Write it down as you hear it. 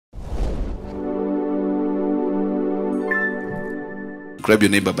Grab your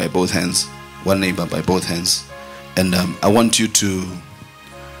neighbor by both hands. One neighbor by both hands. And I want you to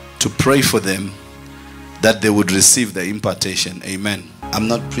pray for them that they would receive the impartation. Amen. I'm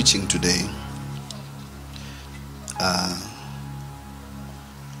not preaching today. I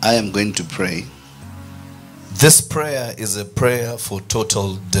am going to pray. This prayer is a prayer for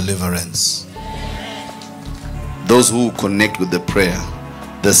total deliverance. Those who connect with the prayer,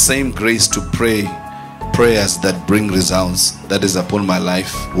 the same grace to pray prayers that bring results that is upon my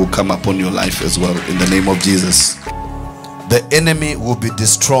life will come upon your life as well, in the name of Jesus. The enemy will be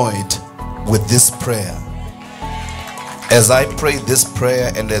destroyed with this prayer. As I pray this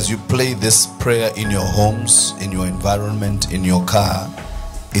prayer, and as you play this prayer in your homes, in your environment, in your car,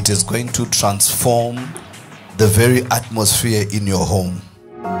 it is going to transform the very atmosphere in your home.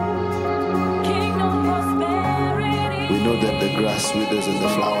 We know that the grass withers and the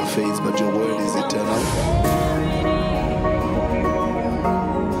flower fades, but your word is eternal.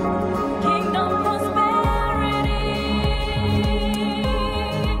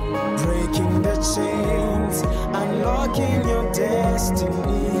 Breaking the chains, unlocking your destiny.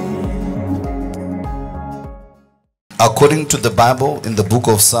 According to the Bible, in the book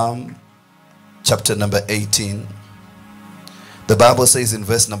of Psalm, chapter number 18, the Bible says in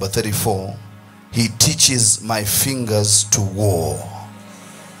verse number 34, He teaches my fingers to war.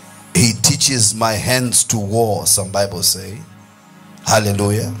 He teaches my hands to war, some Bibles say.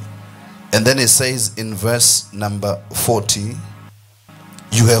 Hallelujah. And then it says in verse number 40,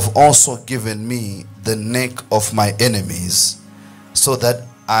 You have also given me the neck of my enemies, so that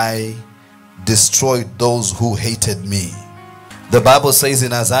I destroyed those who hated me. The Bible says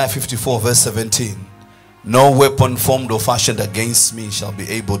in Isaiah 54 verse 17, No weapon formed or fashioned against me shall be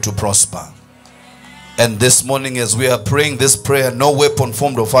able to prosper. And this morning, as we are praying this prayer, no weapon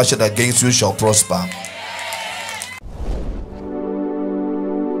formed or fashioned against you shall prosper.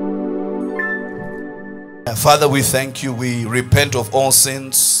 Father, we thank you. We repent of all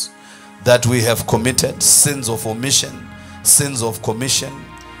sins that we have committed, sins of omission, sins of commission,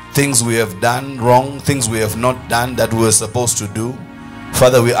 things we have done wrong, things we have not done that we were supposed to do.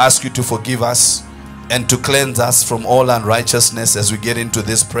 Father, we ask you to forgive us and to cleanse us from all unrighteousness as we get into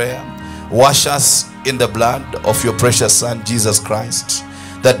this prayer. Wash us in the blood of your precious Son, Jesus Christ,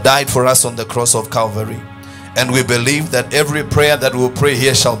 that died for us on the cross of Calvary. And we believe that every prayer that we'll pray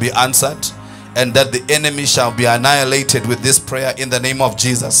here shall be answered, and that the enemy shall be annihilated with this prayer in the name of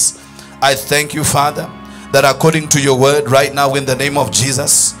Jesus. I thank you, Father, that according to your word right now, in the name of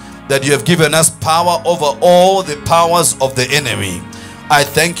Jesus, that you have given us power over all the powers of the enemy. I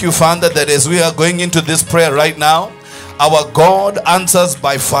thank you, Father, that as we are going into this prayer right now, our God answers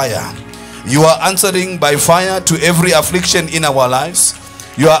by fire. You are answering by fire to every affliction in our lives.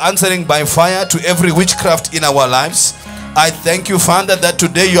 You are answering by fire to every witchcraft in our lives. I thank you, Father, that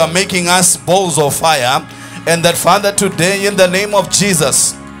today you are making us balls of fire, and that, Father, today in the name of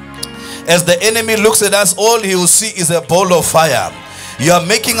Jesus, as the enemy looks at us, all he will see is a ball of fire. You are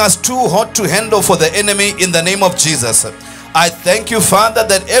making us too hot to handle for the enemy in the name of Jesus. I thank you, Father,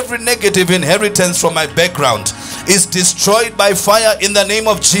 that every negative inheritance from my background is destroyed by fire in the name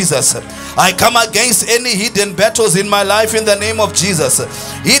of Jesus. I come against any hidden battles in my life in the name of Jesus.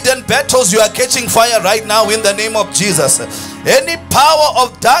 Hidden battles, you are catching fire right now in the name of Jesus. Any power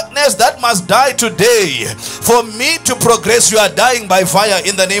of darkness that must die today for me to progress, you are dying by fire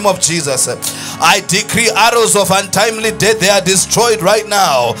in the name of Jesus. I decree arrows of untimely death, they are destroyed right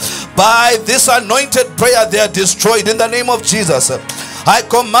now. By this anointed prayer, they are destroyed in the name of Jesus. I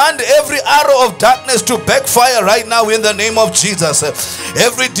command every arrow of darkness to backfire right now in the name of Jesus.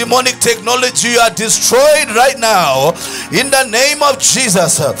 Every demonic technology, you are destroyed right now in the name of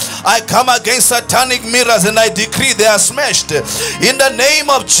Jesus. I come against satanic mirrors and I decree they are smashed in the name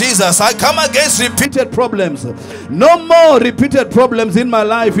of Jesus. I come against repeated problems. No more repeated problems in my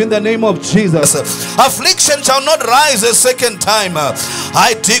life in the name of Jesus. Affliction shall not rise a second time.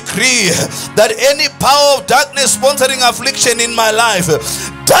 I decree that any power of darkness sponsoring affliction in my life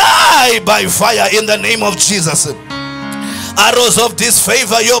die by fire in the name of Jesus. Arrows of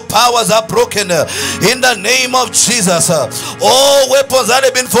disfavor, your powers are broken in the name of Jesus. All weapons that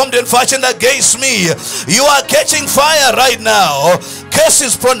have been formed and fashioned against me, you are catching fire right now.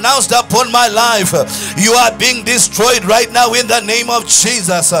 Curses pronounced upon my life, you are being destroyed right now in the name of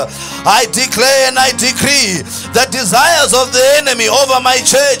Jesus. I declare and I decree the desires of the enemy over my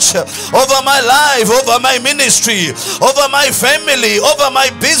church, over my life, over my ministry, over my family, over my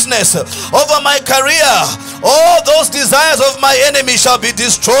business, over my career, all those desires of my enemy shall be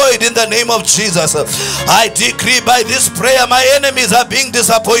destroyed in the name of Jesus. I decree by this prayer my enemies are being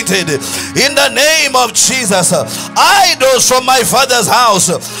disappointed in the name of Jesus. Idols from my father's house,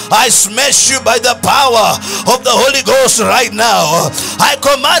 I smash you by the power of the Holy Ghost right now. I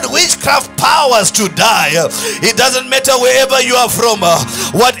command witchcraft powers to die. It doesn't matter wherever you are from,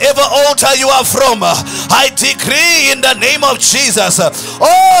 whatever altar you are from, I decree in the name of Jesus,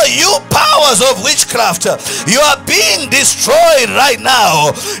 oh, you powers of witchcraft, you are being destroyed right now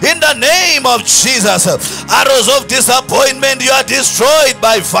in the name of Jesus. Arrows of disappointment, you are destroyed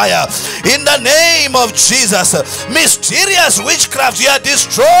by fire in the name of Jesus. Mysterious witchcraft, you are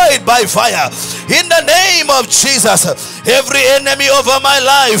destroyed by fire in the name of Jesus. Every enemy over my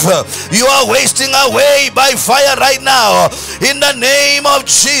life, you are wasting away by fire right now in the name of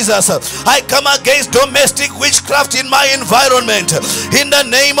Jesus. I come against domestic witchcraft in my environment in the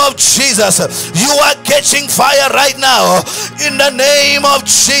name of Jesus. You are catching fire right now in the name of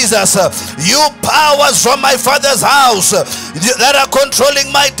Jesus. You powers from my father's house that are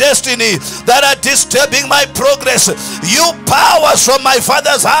controlling my destiny, that are disturbing my progress, you powers from my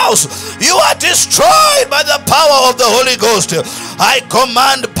father's house, you are destroyed by the power of the Holy Ghost. I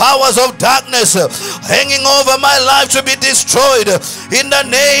command powers of darkness hanging over my life to be destroyed in the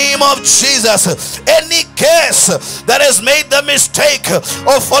name of Jesus. Any curse that has made the mistake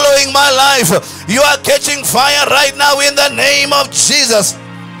of following my life, you are catching fire right now in the name of Jesus.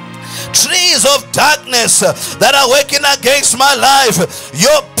 Trees of darkness that are working against my life,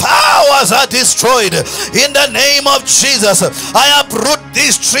 your powers are destroyed in the name of Jesus. I uproot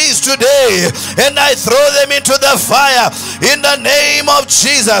these trees today and I throw them into the fire in the name of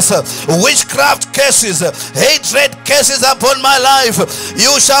Jesus. Witchcraft curses, hatred curses upon my life,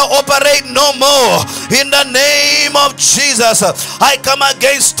 you shall operate no more in the name of Jesus. I come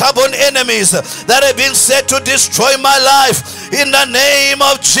against stubborn enemies that have been set to destroy my life in the name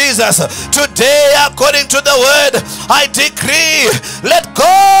of Jesus. Today, according to the word, I decree, let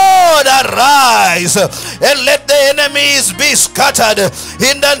God arise and let the enemies be scattered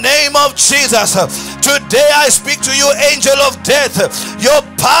in the name of Jesus. Today I speak to you, angel of death, your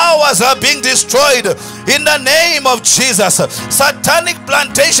powers are being destroyed in the name of Jesus. Satanic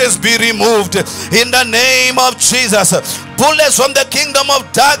plantations be removed in the name of Jesus. Bullets from the kingdom of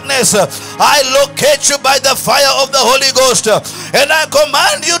darkness, I locate you by the fire of the Holy Ghost and I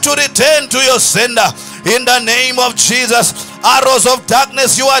command you to return to your sender in the name of Jesus. Arrows of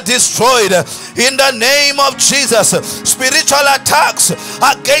darkness, you are destroyed in the name of Jesus. Spiritual attacks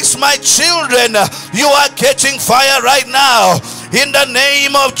against my children, you are catching fire right now in the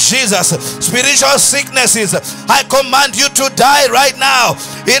name of Jesus. Spiritual sicknesses, I command you to die right now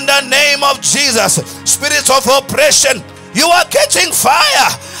in the name of Jesus. Spirits of oppression, you are catching fire.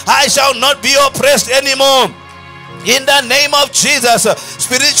 I shall not be oppressed anymore in the name of Jesus.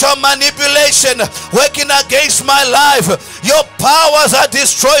 Spiritual manipulation working against my life, your powers are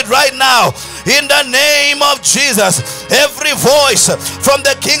destroyed right now in the name of Jesus. Every voice from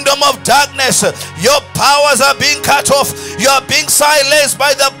the kingdom of darkness, your powers are being cut off. You are being silenced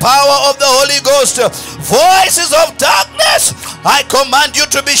by the power of the Holy Ghost. Voices of darkness, I command you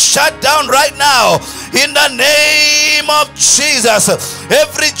to be shut down right now in the name of Jesus.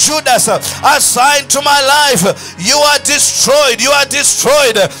 Every Judas assigned to my life, you are destroyed. You are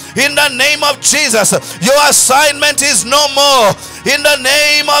destroyed in the name of Jesus. Your assignment is no more in the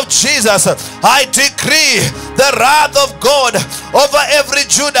name of Jesus. I decree the wrath of God over every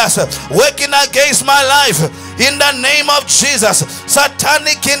Judas working against my life in the name of Jesus.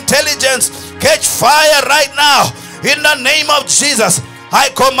 Satanic intelligence, catch fire right now in the name of Jesus. I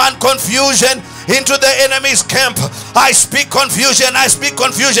command confusion into the enemy's camp. I speak confusion. I speak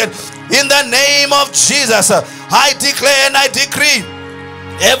confusion in the name of Jesus. I declare and I decree,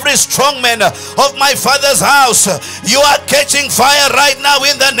 every strong man of my father's house, you are catching fire right now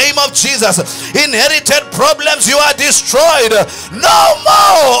in the name of Jesus. Inherited problems, you are destroyed. No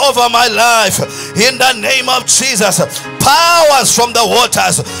more over my life in the name of Jesus. Powers from the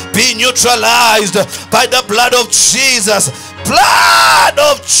waters be neutralized by the blood of Jesus. Blood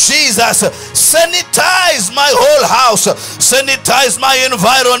of Jesus, sanitize my whole house, sanitize my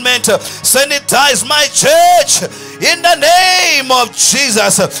environment, sanitize my church in the name of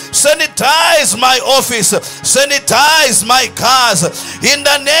Jesus. Sanitize my office, sanitize my cars in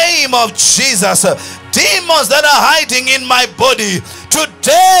the name of Jesus. Demons that are hiding in my body,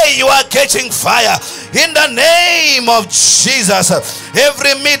 Today you are catching fire in the name of Jesus.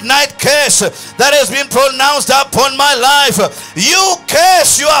 Every midnight curse that has been pronounced upon my life, you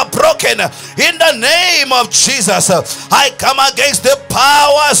curse, you are broken in the name of Jesus. I come against the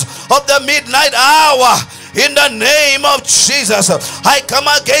powers of the midnight hour in the name of Jesus. I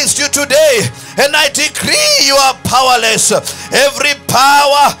come against you today and I decree you are powerless. Every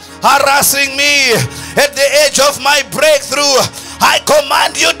power harassing me at the edge of my breakthrough, I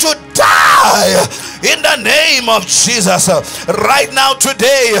command you to die in the name of Jesus. Right now,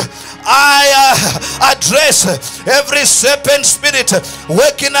 today, I address every serpent spirit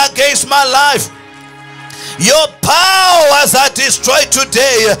working against my life. Your powers are destroyed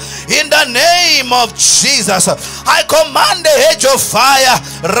today in the name of Jesus. I command the hedge of fire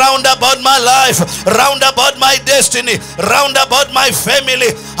round about my life, round about my destiny, round about my family.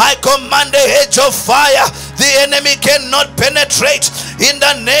 I command the hedge of fire. The enemy cannot penetrate in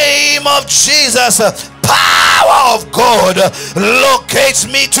the name of Jesus. Power of God locates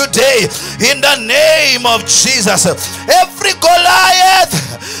me today in the name of Jesus. Every Goliath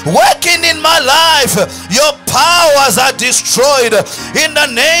working in my life, your powers are destroyed in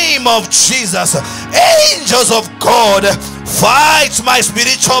the name of Jesus. Angels of God, fight my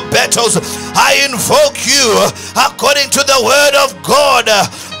spiritual battles. I invoke you according to the word of God.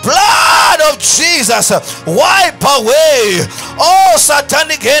 Blood of Jesus, wipe away all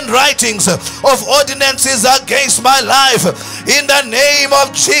satanic handwritings of ordinances against my life in the name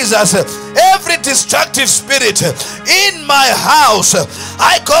of Jesus. Every destructive spirit in my house,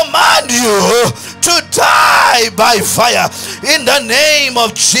 I command you to die by fire in the name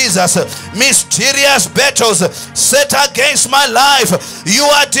of Jesus. Mysterious battles set against my life, you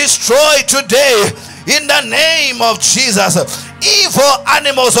are destroyed today in the name of Jesus. Evil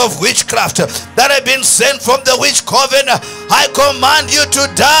animals of witchcraft that have been sent from the witch coven, I command you to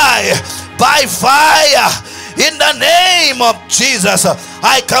die by fire in the name of Jesus.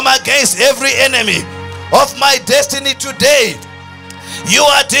 I come against every enemy of my destiny today. You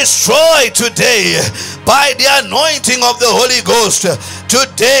are destroyed today by the anointing of the Holy Ghost.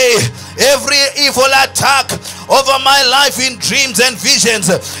 Today, every evil attack over my life in dreams and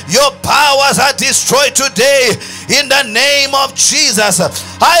visions, your powers are destroyed today in the name of Jesus.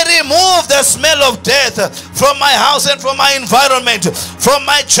 I remove the smell of death from my house and from my environment, from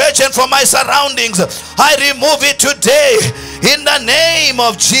my church and from my surroundings. I remove it today in the name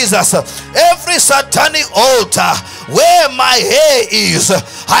of Jesus. Every satanic altar where my hair is,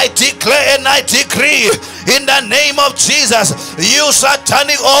 I declare and I decree in the name of Jesus, you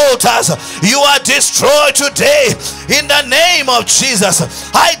satanic altars, you are destroyed today in the name of Jesus.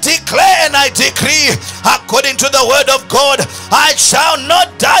 I declare and I decree according to the word of God, I shall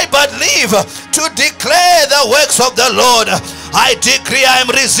not die but live to declare the works of the Lord. I decree I am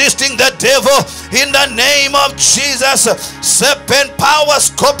resisting the devil in the name of Jesus. Serpent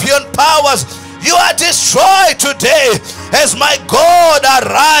powers, scorpion powers, you are destroyed today as my God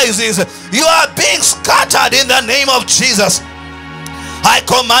arises. You are being scattered in the name of Jesus. I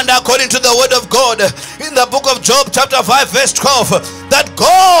command according to the word of God in the book of Job chapter 5 verse 12 that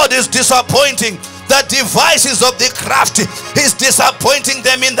God is disappointing the devices of the crafty. He's disappointing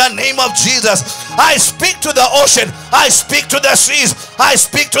them in the name of Jesus. I speak to the ocean, I speak to the seas, I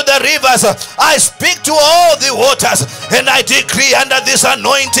speak to the rivers, I speak to all the waters, and I decree under this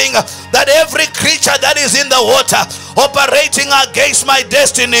anointing that every creature that is in the water operating against my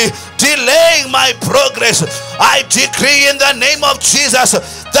destiny, delaying my progress, I decree in the name of Jesus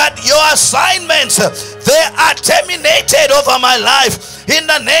that your assignments, they are terminated over my life in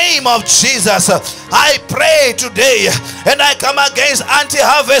the name of Jesus. I pray today and I come against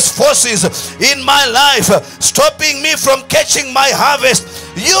anti-harvest forces in my life, stopping me from catching my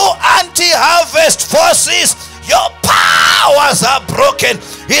harvest. You anti-harvest forces, your powers are broken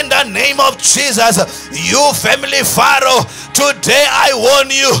in the name of Jesus. You family Pharaoh, today I warn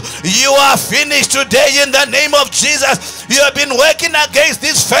you, you are finished today in the name of Jesus. You have been working against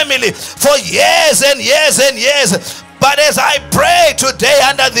this family for years and years and years. But as I pray today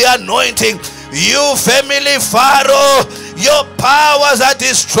under the anointing, you family Pharaoh, your powers are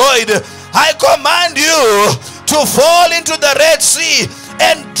destroyed. I command you to fall into the Red Sea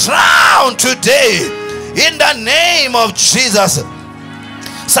and drown today in the name of Jesus.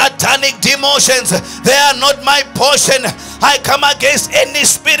 Satanic demotions, they are not my portion. I come against any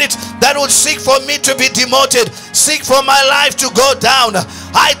spirit that would seek for me to be demoted, seek for my life to go down.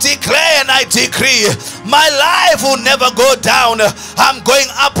 I declare and I decree My life will never go down. I'm going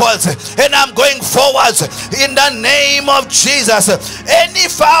upwards and I'm going forwards in the name of Jesus. Any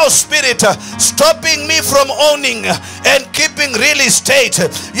foul spirit stopping me from owning and keeping real estate,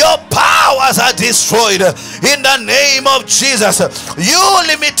 your powers are destroyed in the name of Jesus. You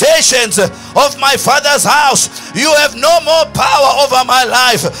limitations of my father's house, you have no more power over my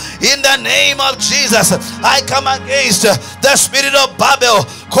life in the name of Jesus. I come against the spirit of Babel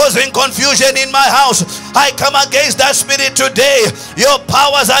causing confusion in my house. I come against that spirit today. Your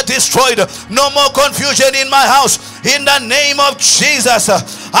powers are destroyed. No more confusion in my house in the name of Jesus.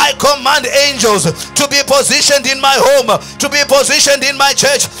 I command angels to be positioned in my home, to be positioned in my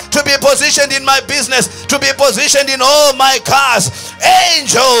church, to be positioned in my business, to be positioned in all my cars.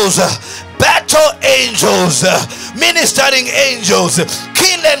 Angels, battle angels, ministering angels,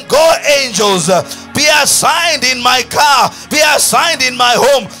 kill and go angels, be assigned in my car, be assigned in my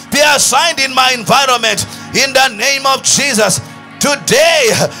home, be assigned in my environment in the name of Jesus.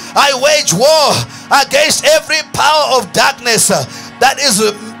 Today I wage war against every power of darkness that is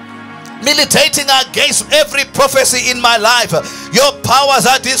militating against every prophecy in my life. Your powers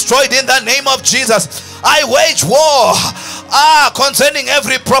are destroyed in the name of Jesus. I wage war concerning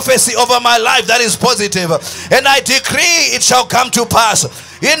every prophecy over my life that is positive, and I decree it shall come to pass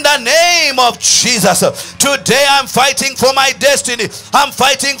in the name of Jesus. Today I'm fighting for my destiny. I'm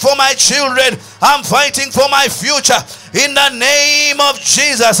fighting for my children. I'm fighting for my future in the name of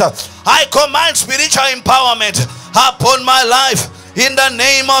Jesus. I command spiritual empowerment upon my life in the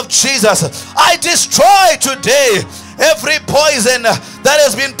name of Jesus. I destroy today every poison that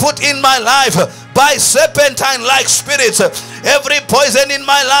has been put in my life by serpentine-like spirits. Every poison in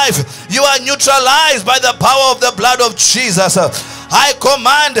my life, you are neutralized by the power of the blood of Jesus. I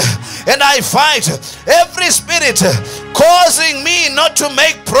command and I fight every spirit causing me not to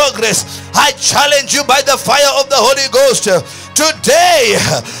make progress. I challenge you by the fire of the Holy Ghost. Today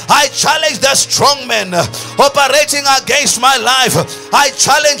I challenge the strong men operating against my life. I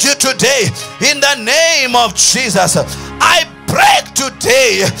challenge you today in the name of Jesus. I break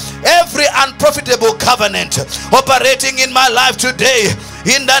today every unprofitable covenant operating in my life today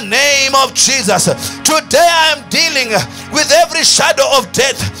in the name of Jesus. Today I am dealing with every shadow of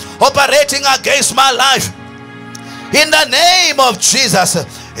death operating against my life in the name of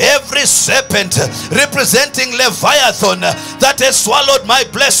Jesus. Every serpent representing Leviathan that has swallowed my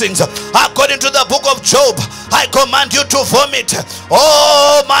blessings, according to the book of Job, I command you to vomit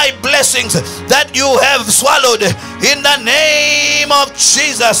all my blessings that you have swallowed in the name of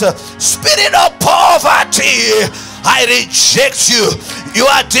Jesus. Spirit of poverty, I reject you. You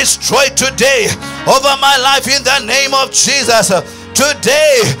are destroyed today over my life in the name of Jesus.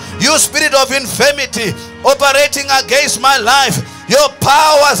 Today, you spirit of infirmity operating against my life, your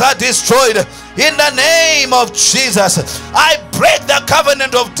powers are destroyed in the name of Jesus. I break the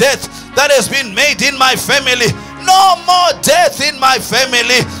covenant of death that has been made in my family. No more death in my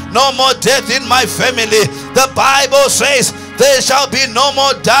family. No more death in my family. The Bible says there shall be no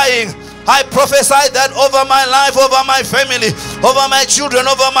more dying. I prophesy that over my life, over my family, over my children,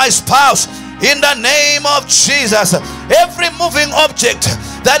 over my spouse, in the name of Jesus. Every moving object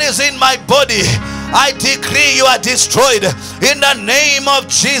that is in my body, I decree you are destroyed in the name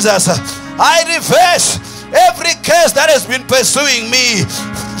of Jesus. I reverse every curse that has been pursuing me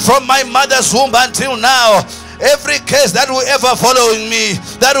from my mother's womb until now. Every curse that will ever following me,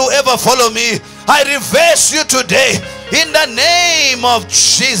 that will ever follow me, I reverse you today in the name of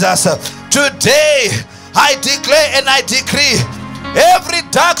Jesus. Today I declare and I decree every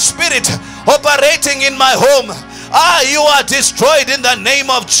dark spirit operating in my home, you are destroyed in the name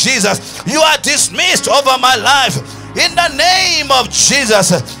of Jesus. You are dismissed over my life in the name of Jesus.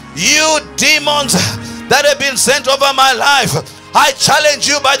 You demons that have been sent over my life, I challenge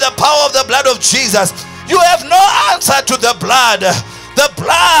you by the power of the blood of Jesus. You have no answer to the blood. The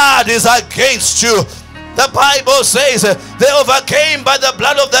blood is against you. The Bible says they overcame by the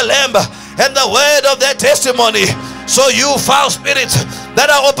blood of the Lamb and the word of their testimony. So you foul spirits that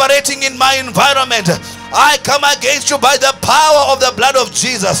are operating in my environment, I come against you by the power of the blood of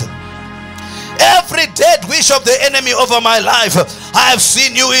Jesus. Every dead wish of the enemy over my life, I have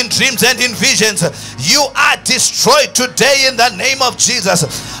seen you in dreams and in visions. You are destroyed today in the name of Jesus.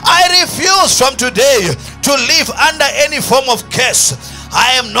 I refuse from today to live under any form of curse.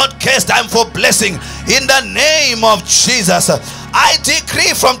 I am not cursed, I am for blessing in the name of Jesus. I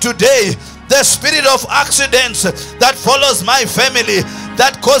decree from today the spirit of accidents that follows my family,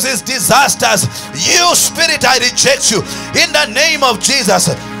 that causes disasters, you spirit, I reject you in the name of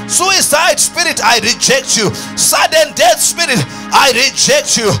Jesus. Suicide spirit, I reject you. Sudden death spirit, I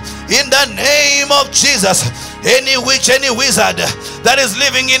reject you in the name of Jesus. Any witch, any wizard that is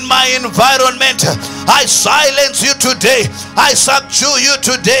living in my environment, I silence you today. I subdue you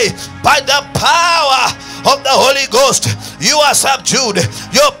today by the power of the Holy Ghost. You are subdued.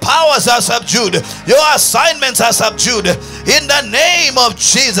 Your powers are subdued. Your assignments are subdued. In the name of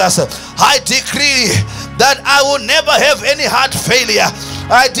Jesus, I decree that I will never have any heart failure.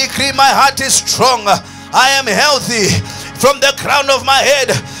 I decree my heart is strong. I am healthy from the crown of my head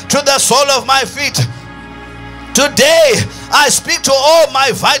to the sole of my feet. Today, I speak to all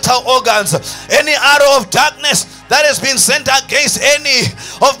my vital organs. Any arrow of darkness that has been sent against any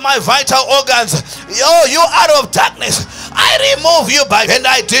of my vital organs, oh, you arrow of darkness, I remove you and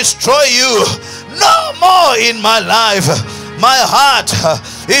I destroy you. No more in my life. My heart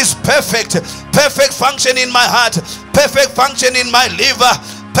is perfect. Perfect function in my heart. Perfect function in my liver.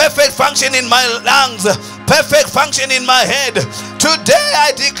 Perfect function in my lungs. Perfect function in my head. Today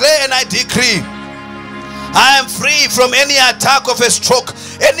I declare and I decree, I am free from any attack of a stroke,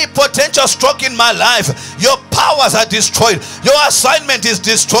 any potential stroke in my life. Your powers are destroyed. Your assignment is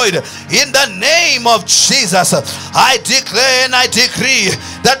destroyed. In the name of Jesus, I declare and I decree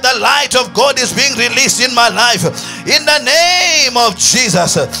that the light of God is being released in my life. In the name of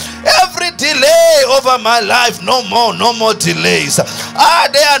Jesus, every delay over my life, no more delays.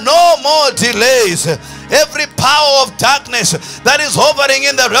 There are no more delays. Every power of darkness that is hovering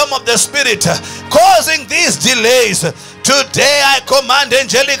in the realm of the spirit, causing these delays, today I command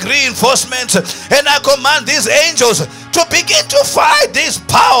angelic reinforcement, and I command these angels to begin to fight these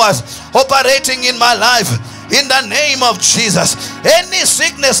powers operating in my life. In the name of Jesus, any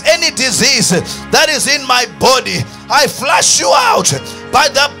sickness, any disease that is in my body, I flush you out by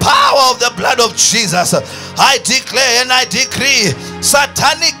the power of the blood of Jesus. I declare and I decree,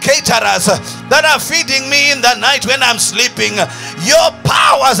 satanic caterers that are feeding me in the night when I'm sleeping, your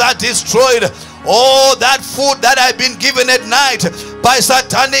powers are destroyed. Oh, that food that I've been given at night by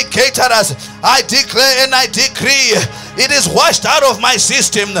satanic caterers, I declare and I decree, it is washed out of my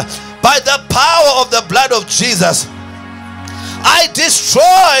system by the power of the blood of Jesus. I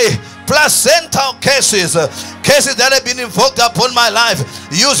destroy placental cases that have been invoked upon my life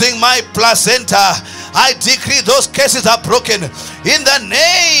using my placenta. I decree those cases are broken in the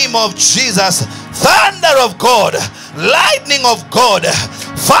name of Jesus. Thunder of God, lightning of God,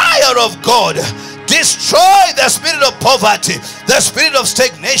 fire of God, destroy the spirit of poverty, the spirit of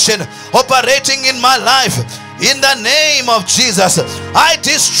stagnation operating in my life. In the name of Jesus, I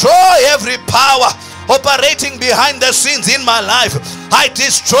destroy every power operating behind the scenes in my life. I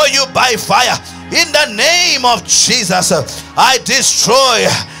destroy you by fire. In the name of Jesus, I destroy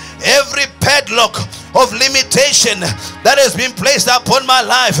every padlock of limitation that has been placed upon my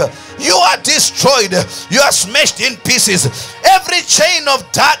life. You are destroyed. You are smashed in pieces. Every chain of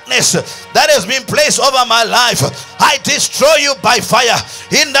darkness that has been placed over my life, I destroy you by fire.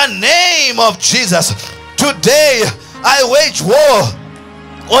 In the name of Jesus, today I wage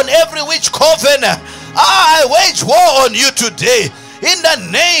war on every witch coven. I wage war on you today. In the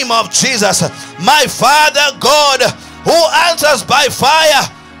name of Jesus, my Father God, who answers by fire,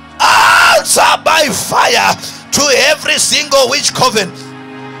 answer by fire to every single witch coven.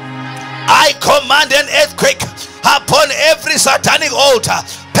 I command an earthquake upon every satanic altar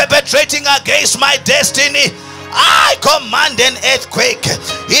perpetrating against my destiny. I command an earthquake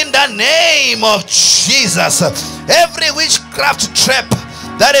in the name of Jesus. Every witchcraft trap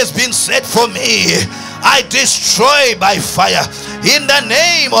that has been set for me, I destroy by fire in the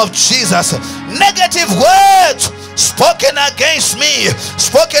name of Jesus. Negative words spoken against me,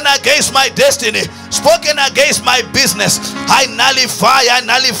 spoken against my destiny, spoken against my business, I nullify, I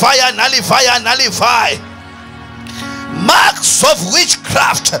nullify, I nullify, I nullify. Marks of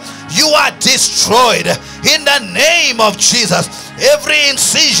witchcraft, you are destroyed in the name of Jesus. Every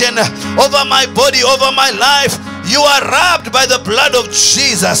incision over my body, over my life, you are rubbed by the blood of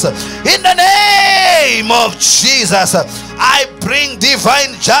Jesus. In the name of Jesus, I bring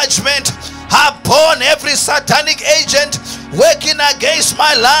divine judgment upon every satanic agent working against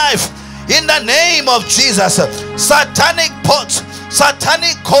my life. In the name of Jesus, satanic pots,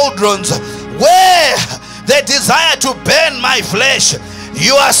 satanic cauldrons, where they desire to burn my flesh,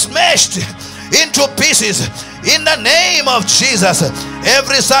 you are smashed into pieces. In the name of Jesus,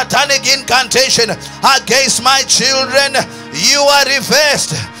 every satanic incantation against my children, you are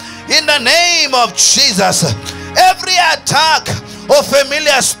reversed. In the name of Jesus, every attack of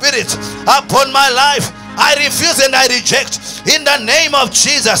familiar spirits upon my life, I refuse and I reject. In the name of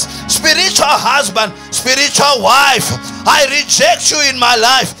Jesus, spiritual husband, spiritual wife, I reject you in my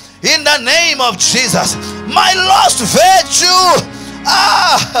life. In the name of Jesus, my lost virtue,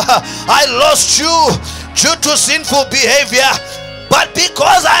 I lost you due to sinful behavior, but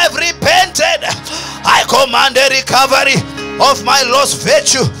because I have repented, I command a recovery of my lost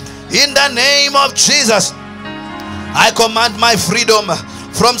virtue in the name of Jesus. I command my freedom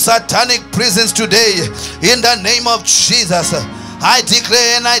from satanic prisons today in the name of Jesus. I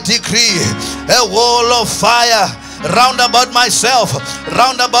declare and I decree a wall of fire round about myself,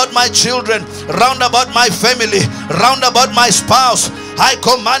 round about my children, round about my family, round about my spouse. I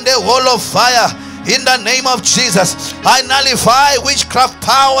command a wall of fire in the name of Jesus. I nullify witchcraft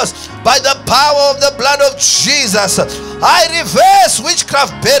powers by the power of the blood of Jesus. I reverse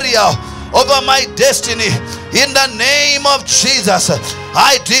witchcraft burial over my destiny in the name of Jesus.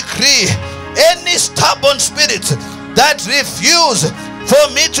 I decree any stubborn spirit that refuse for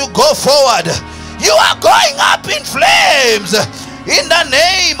me to go forward, you are going up in flames in the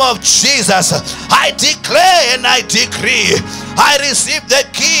name of Jesus. I declare and I decree, I receive the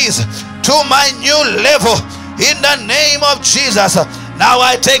keys to my new level in the name of Jesus. Now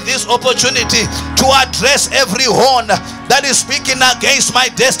I take this opportunity to address every horn that is speaking against my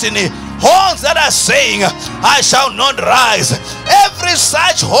destiny. Horns that are saying I shall not rise. Every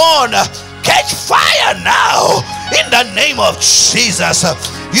such horn, catch fire now in the name of Jesus.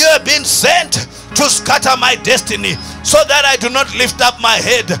 You have been sent to scatter my destiny so that I do not lift up my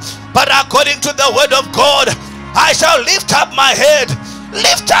head, but according to the word of God, I shall lift up my head.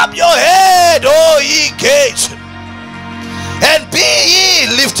 Lift up your head, O ye gates, and be ye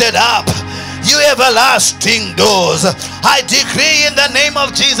lifted up, you everlasting doors. I decree in the name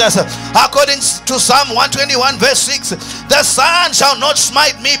of Jesus, according to Psalm 121 verse 6, the sun shall not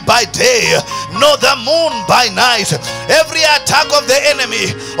smite me by day, nor the moon by night. Every attack of the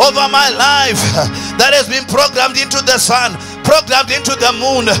enemy over my life that has been programmed into the sun, programmed into the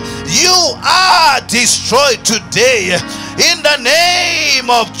moon, you are destroyed today in the name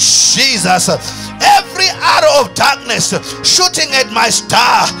of Jesus. Every arrow of darkness shooting at my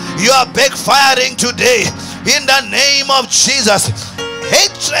star, you are backfiring today in the name of Jesus.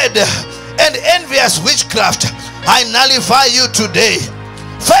 Hatred and envious witchcraft, I nullify you today.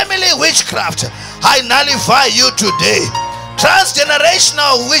 Family witchcraft, I nullify you today.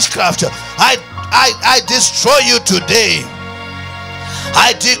 Transgenerational witchcraft, I destroy you today.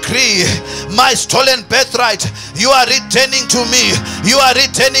 I decree my stolen birthright, you are returning to me. You are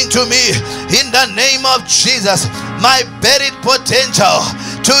returning to me in the name of Jesus. My buried potential,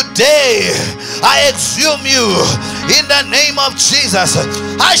 today I exhume you in the name of Jesus.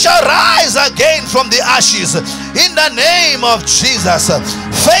 I shall rise again from the ashes in the name of Jesus.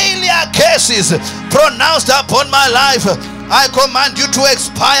 Failure curses pronounced upon my life, I command you to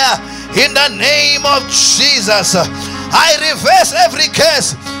expire in the name of Jesus. I reverse every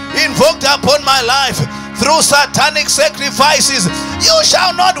curse invoked upon my life through satanic sacrifices. You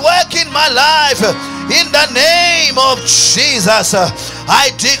shall not work in my life in the name of Jesus.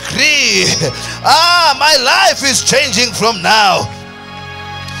 I decree, my life is changing from now.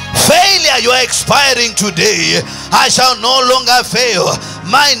 Failure, you are expiring today. I shall no longer fail.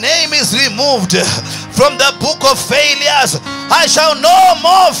 My name is removed from the book of failures. I shall no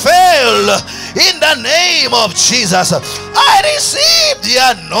more fail in the name of Jesus. I receive the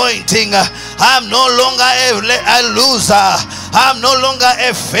anointing. I'm no longer a loser. I'm no longer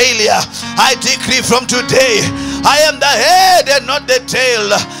a failure. I decree from today, I am the head and not the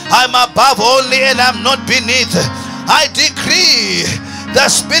tail. I'm above only and I'm not beneath. I decree the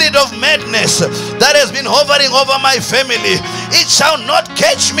spirit of madness that has been hovering over my family, it shall not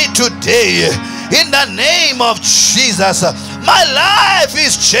catch me today. In the name of Jesus, my life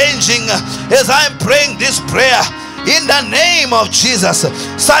is changing as I'm praying this prayer. In the name of Jesus,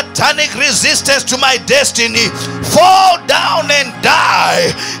 satanic resistance to my destiny, fall down and die.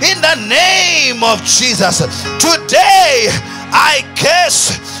 In the name of Jesus, today I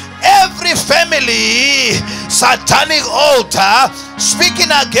curse every family satanic altar speaking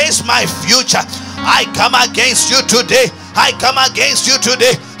against my future. I come against you today. I come against you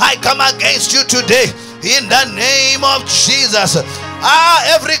today. I come against you today in the name of Jesus.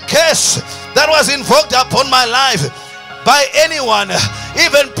 Every curse that was invoked upon my life by anyone,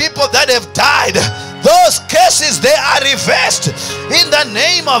 even people that have died, those curses, they are reversed in the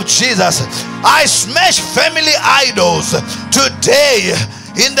name of Jesus. I smash family idols today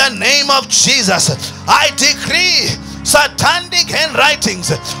in the name of Jesus. I decree satanic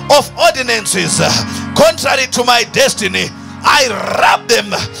handwritings of ordinances contrary to my destiny, I wrap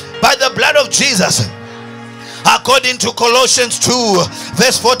them by the blood of Jesus. According to Colossians 2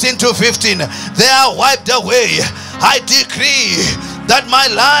 verse 14 to 15, they are wiped away. I decree that my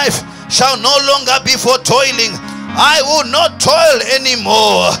life shall no longer be for toiling, I will not toil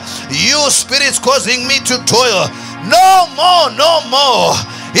anymore. You spirits causing me to toil, no more, no more.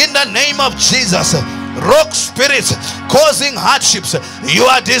 In the name of Jesus. Rock spirits causing hardships, you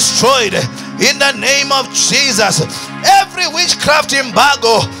are destroyed. In the name of Jesus. Every witchcraft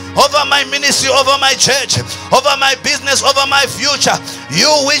embargo over my ministry, over my church, over my business, over my future, you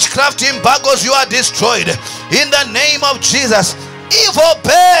witchcraft embargoes, you are destroyed. In the name of Jesus. Evil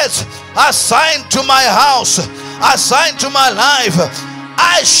birds assigned to my house, assigned to my life,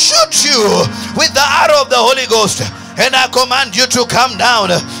 I shoot you with the arrow of the Holy Ghost, and I command you to come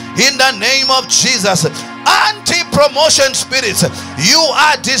down in the name of Jesus. Anti-promotion spirits, you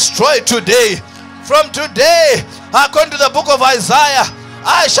are destroyed today. From today, according to the book of Isaiah,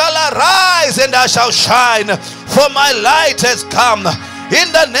 I shall arise and I shall shine, for my light has come.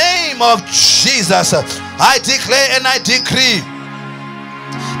 In the name of Jesus, I declare and I decree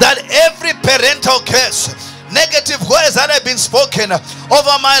that every parental curse, negative words that have been spoken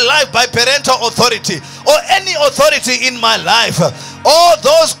over my life by parental authority or any authority in my life, all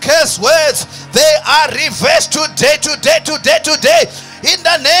those curse words, they are reversed today. In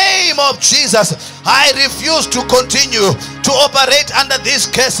the name of Jesus, I refuse to continue to operate under these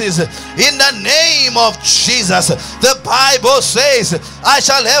curses. In the name of Jesus, the Bible says, I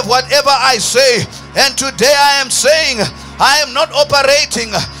shall have whatever I say. And today I am saying, I am not operating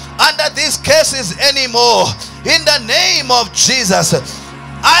under these curses anymore. In the name of Jesus,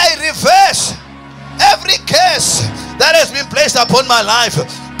 I reverse every curse that has been placed upon my life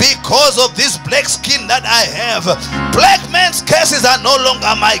because of this black skin that I have. Black man's curses are no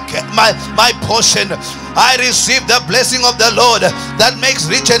longer my portion. I receive the blessing of the Lord that makes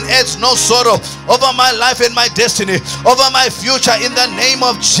rich and adds no sorrow over my life and my destiny, over my future, in the name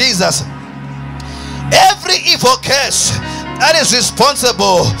of Jesus. Every evil curse that is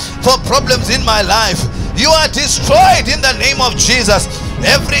responsible for problems in my life, you are destroyed in the name of Jesus.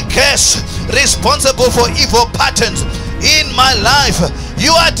 Every curse responsible for evil patterns in my life,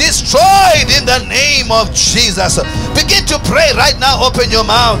 you are destroyed in the name of Jesus. Begin to pray right now. Open your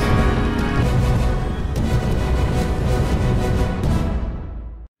mouth.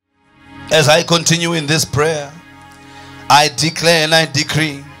 As I continue in this prayer, I declare and I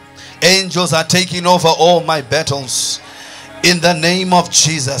decree, angels are taking over all my battles in the name of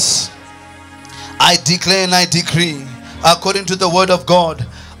Jesus. I declare and I decree, according to the word of God,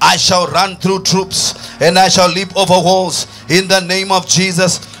 I shall run through troops and I shall leap over walls in the name of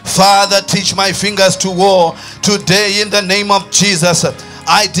Jesus. Father, teach my fingers to war today in the name of Jesus.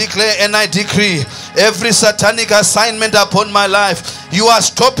 I declare and I decree, every satanic assignment upon my life, you are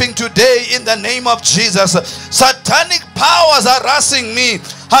stopping today in the name of Jesus. Satanic powers are harassing me,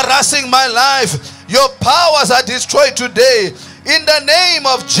 harassing my life. Your powers are destroyed today in the name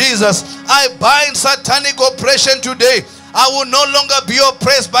of Jesus. I bind satanic oppression today. I will no longer be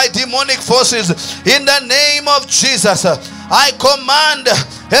oppressed by demonic forces in the name of Jesus. I command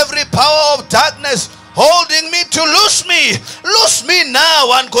every power of darkness holding me to loose me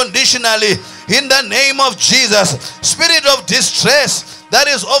now unconditionally in the name of Jesus. Spirit of distress that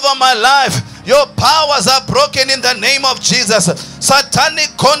is over my life, your powers are broken in the name of Jesus.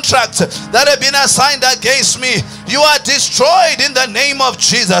 Satanic contracts that have been assigned against me, you are destroyed in the name of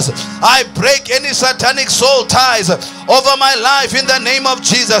Jesus. I break any satanic soul ties over my life in the name of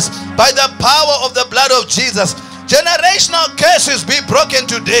Jesus. By the power of the blood of Jesus, generational curses be broken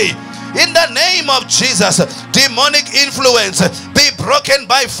today in the name of Jesus. Demonic influence be broken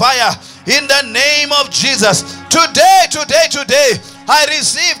by fire in the name of Jesus. Today, I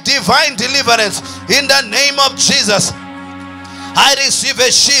receive divine deliverance in the name of Jesus. I receive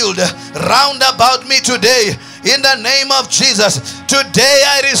a shield round about me today in the name of Jesus. Today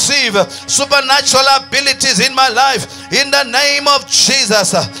I receive supernatural abilities in my life in the name of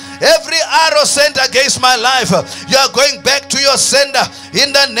Jesus. Every arrow sent against my life, you are going back to your sender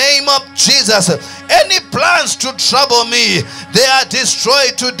in the name of Jesus. Any plans to trouble me, they are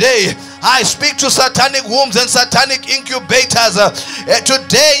destroyed today. I speak to satanic wombs and satanic incubators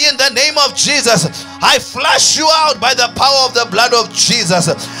today in the name of Jesus. I flush you out by the power of the blood of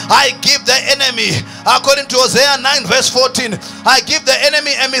Jesus. I give the enemy, according to Hosea 9 verse 14, I give the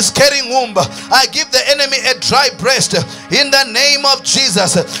enemy a miscarrying womb. I give the enemy a dry breast in the name of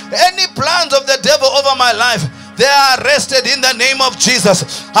Jesus. Any plans of the devil over my life, they are arrested in the name of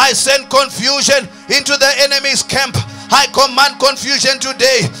Jesus. I send confusion into the enemy's camp. I command confusion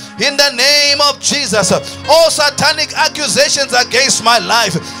today in the name of Jesus. All satanic accusations against my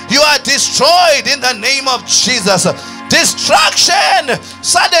life, you are destroyed in the name of Jesus. Destruction,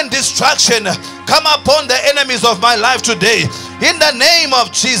 sudden destruction, come upon the enemies of my life today In the name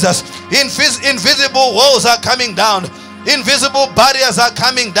of Jesus, invisible walls are coming down. Invisible barriers are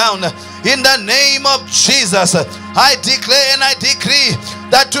coming down. In the name of Jesus, I declare and I decree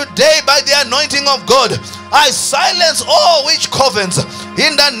that today, by the anointing of God, I silence all witch covens.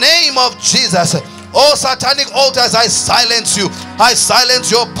 In the name of Jesus, all satanic altars, I silence you. I silence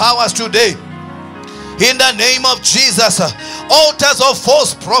your powers today. In the name of Jesus, altars of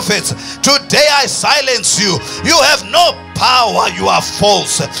false prophets, today I silence you. You have no power. You are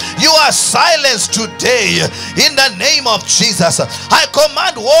false. You are silenced today. In the name of Jesus, I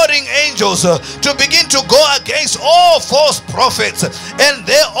command warring angels to begin to go against all false prophets and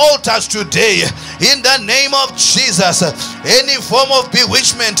their altars today. In the name of Jesus, any form of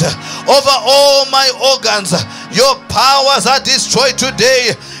bewitchment over all my organs, your powers are destroyed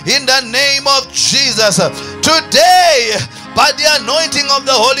today. In the name of Jesus, today, by the anointing of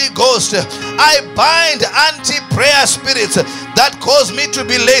the Holy Ghost, I bind anti-prayer spirits that cause me to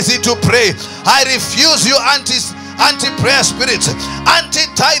be lazy to pray. I refuse you anti-prayer spirits,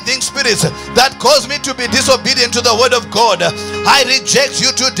 anti-tithing spirits that cause me to be disobedient to the word of God. I reject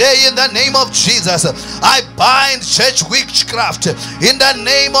you today in the name of Jesus. I bind church witchcraft in the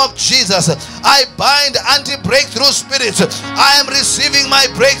name of Jesus. I bind anti-breakthrough spirits. I am receiving my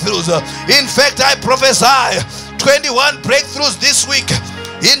breakthroughs. In fact, I prophesy 21 breakthroughs this week.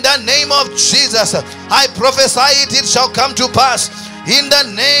 In the name of Jesus, I prophesy it shall come to pass. In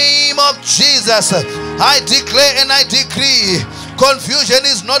the name of Jesus, I declare and I decree, confusion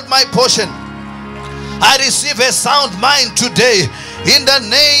is not my portion. I receive a sound mind today. In the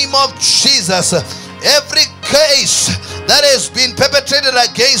name of Jesus, every case that has been perpetrated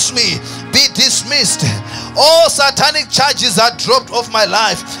against me be dismissed. All satanic charges are dropped off my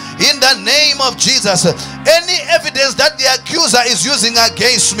life. In the name of Jesus, any evidence that the accuser is using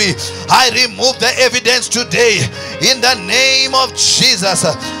against me, I remove the evidence today. In the name of Jesus,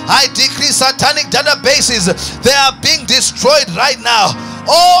 I decree satanic databases, they are being destroyed right now.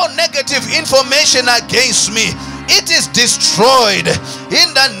 All negative information against me, it is destroyed.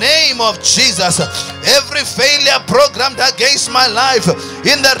 In the name of Jesus, every failure programmed against my life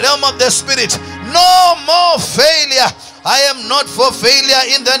in the realm of the spirit, no more failure. I am not for failure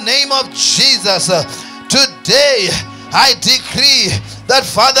in the name of Jesus. Today, I decree that,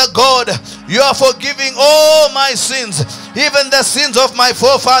 Father God, you are forgiving all my sins, even the sins of my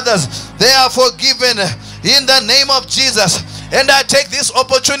forefathers. They are forgiven in the name of Jesus. And I take this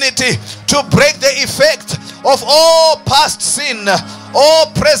opportunity to break the effect of all past sin, all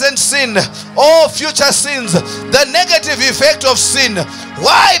present sin, all future sins, the negative effect of sin.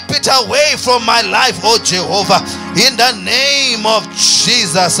 Wipe it away from my life, oh Jehovah, in the name of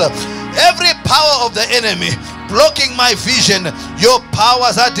Jesus. Every power of the enemy blocking my vision, your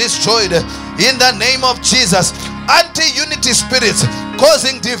powers are destroyed in the name of Jesus. Anti-unity spirits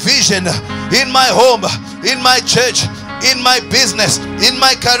causing division in my home, in my church, in my business, in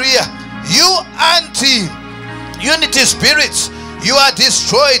my career, you anti-unity spirits, you are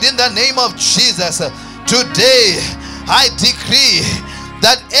destroyed in the name of Jesus. Today, I decree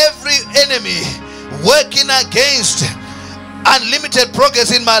that every enemy working against unlimited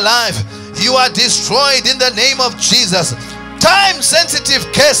progress in my life, you are destroyed in the name of Jesus. Time-sensitive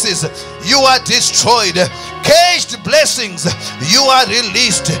cases, you are destroyed. Caged blessings, you are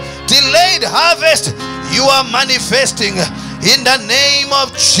released. Delayed harvest, you are manifesting in the name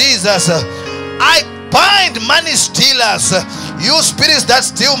of Jesus. I bind money stealers, you spirits that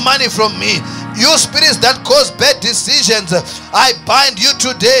steal money from me, you spirits that cause bad decisions. I bind you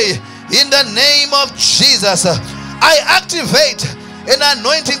today in the name of Jesus. I activate an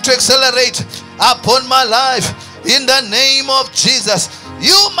anointing to accelerate upon my life in the name of Jesus.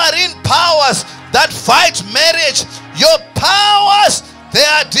 You marine powers that fight marriage, your powers, they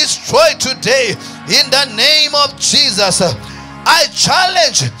are destroyed today in the name of Jesus. I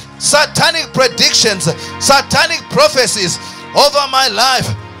challenge satanic predictions, satanic prophecies over my life.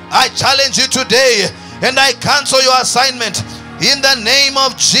 I challenge you today and I cancel your assignment in the name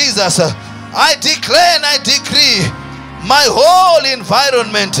of Jesus. I declare and I decree my whole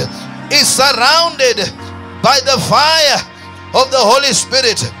environment is surrounded by the fire of the Holy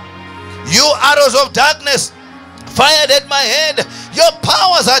Spirit. You arrows of darkness fired at my head, your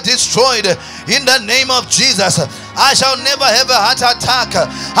powers are destroyed in the name of Jesus. I shall never have a heart attack.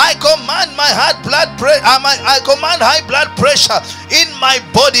 I command my I command high blood pressure in my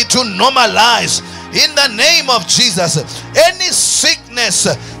body to normalize in the name of Jesus. Any sickness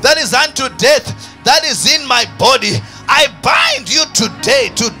that is unto death that is in my body, I bind you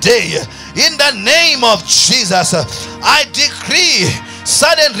today in the name of Jesus. I decree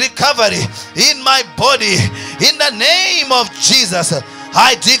sudden recovery in my body In the name of Jesus,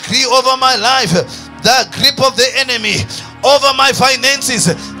 I decree over my life the grip of the enemy over my finances.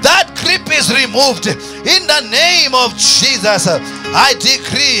 That grip is removed. In the name of Jesus, I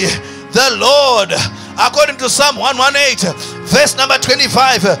decree the Lord, according to Psalm 118, verse number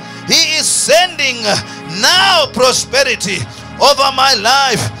 25, He is sending now prosperity over my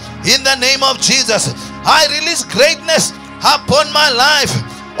life. In the name of Jesus, I release greatness upon my life.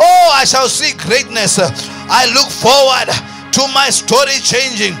 Oh, I shall see greatness. I look forward to my story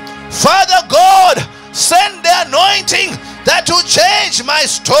changing. Father God, send the anointing that will change my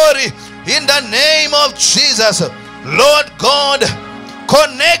story in the name of Jesus. Lord God,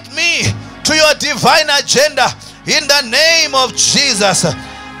 connect me to your divine agenda in the name of Jesus.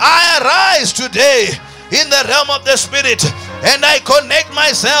 I arise today in the realm of the Spirit and I connect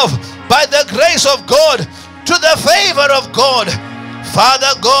myself by the grace of God to the favor of God.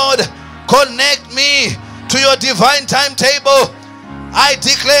 Father God, connect me to your divine timetable. I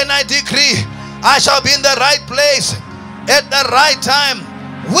declare and I decree I shall be in the right place at the right time.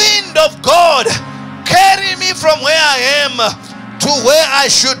 Wind of God, carry me from where I am to where I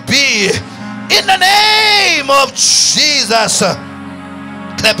should be. In the name of Jesus.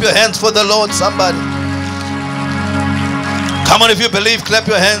 Clap your hands for the Lord, somebody. Come on, if you believe, clap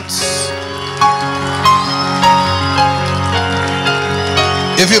your hands.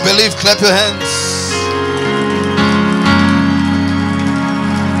 If you believe, clap your hands.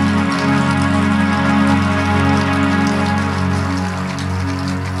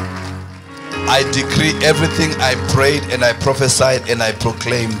 I decree everything I prayed and I prophesied and I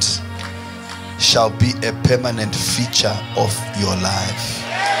proclaimed shall be a permanent feature of your life.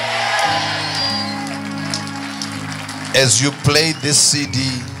 As you play this CD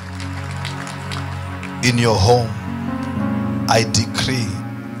in your home, I decree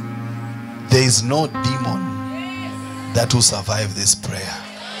there is no demon that will survive this prayer.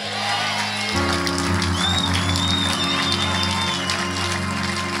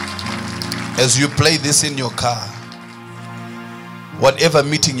 As you play this in your car, whatever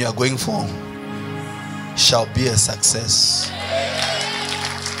meeting you are going for shall be a success.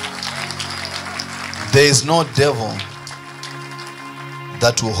 There is no devil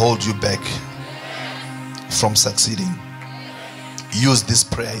that will hold you back from succeeding. Use this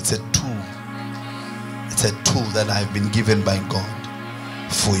prayer. It's a tool. It's a tool that I've been given by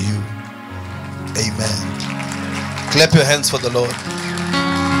God for you. Amen. Clap your hands for the Lord.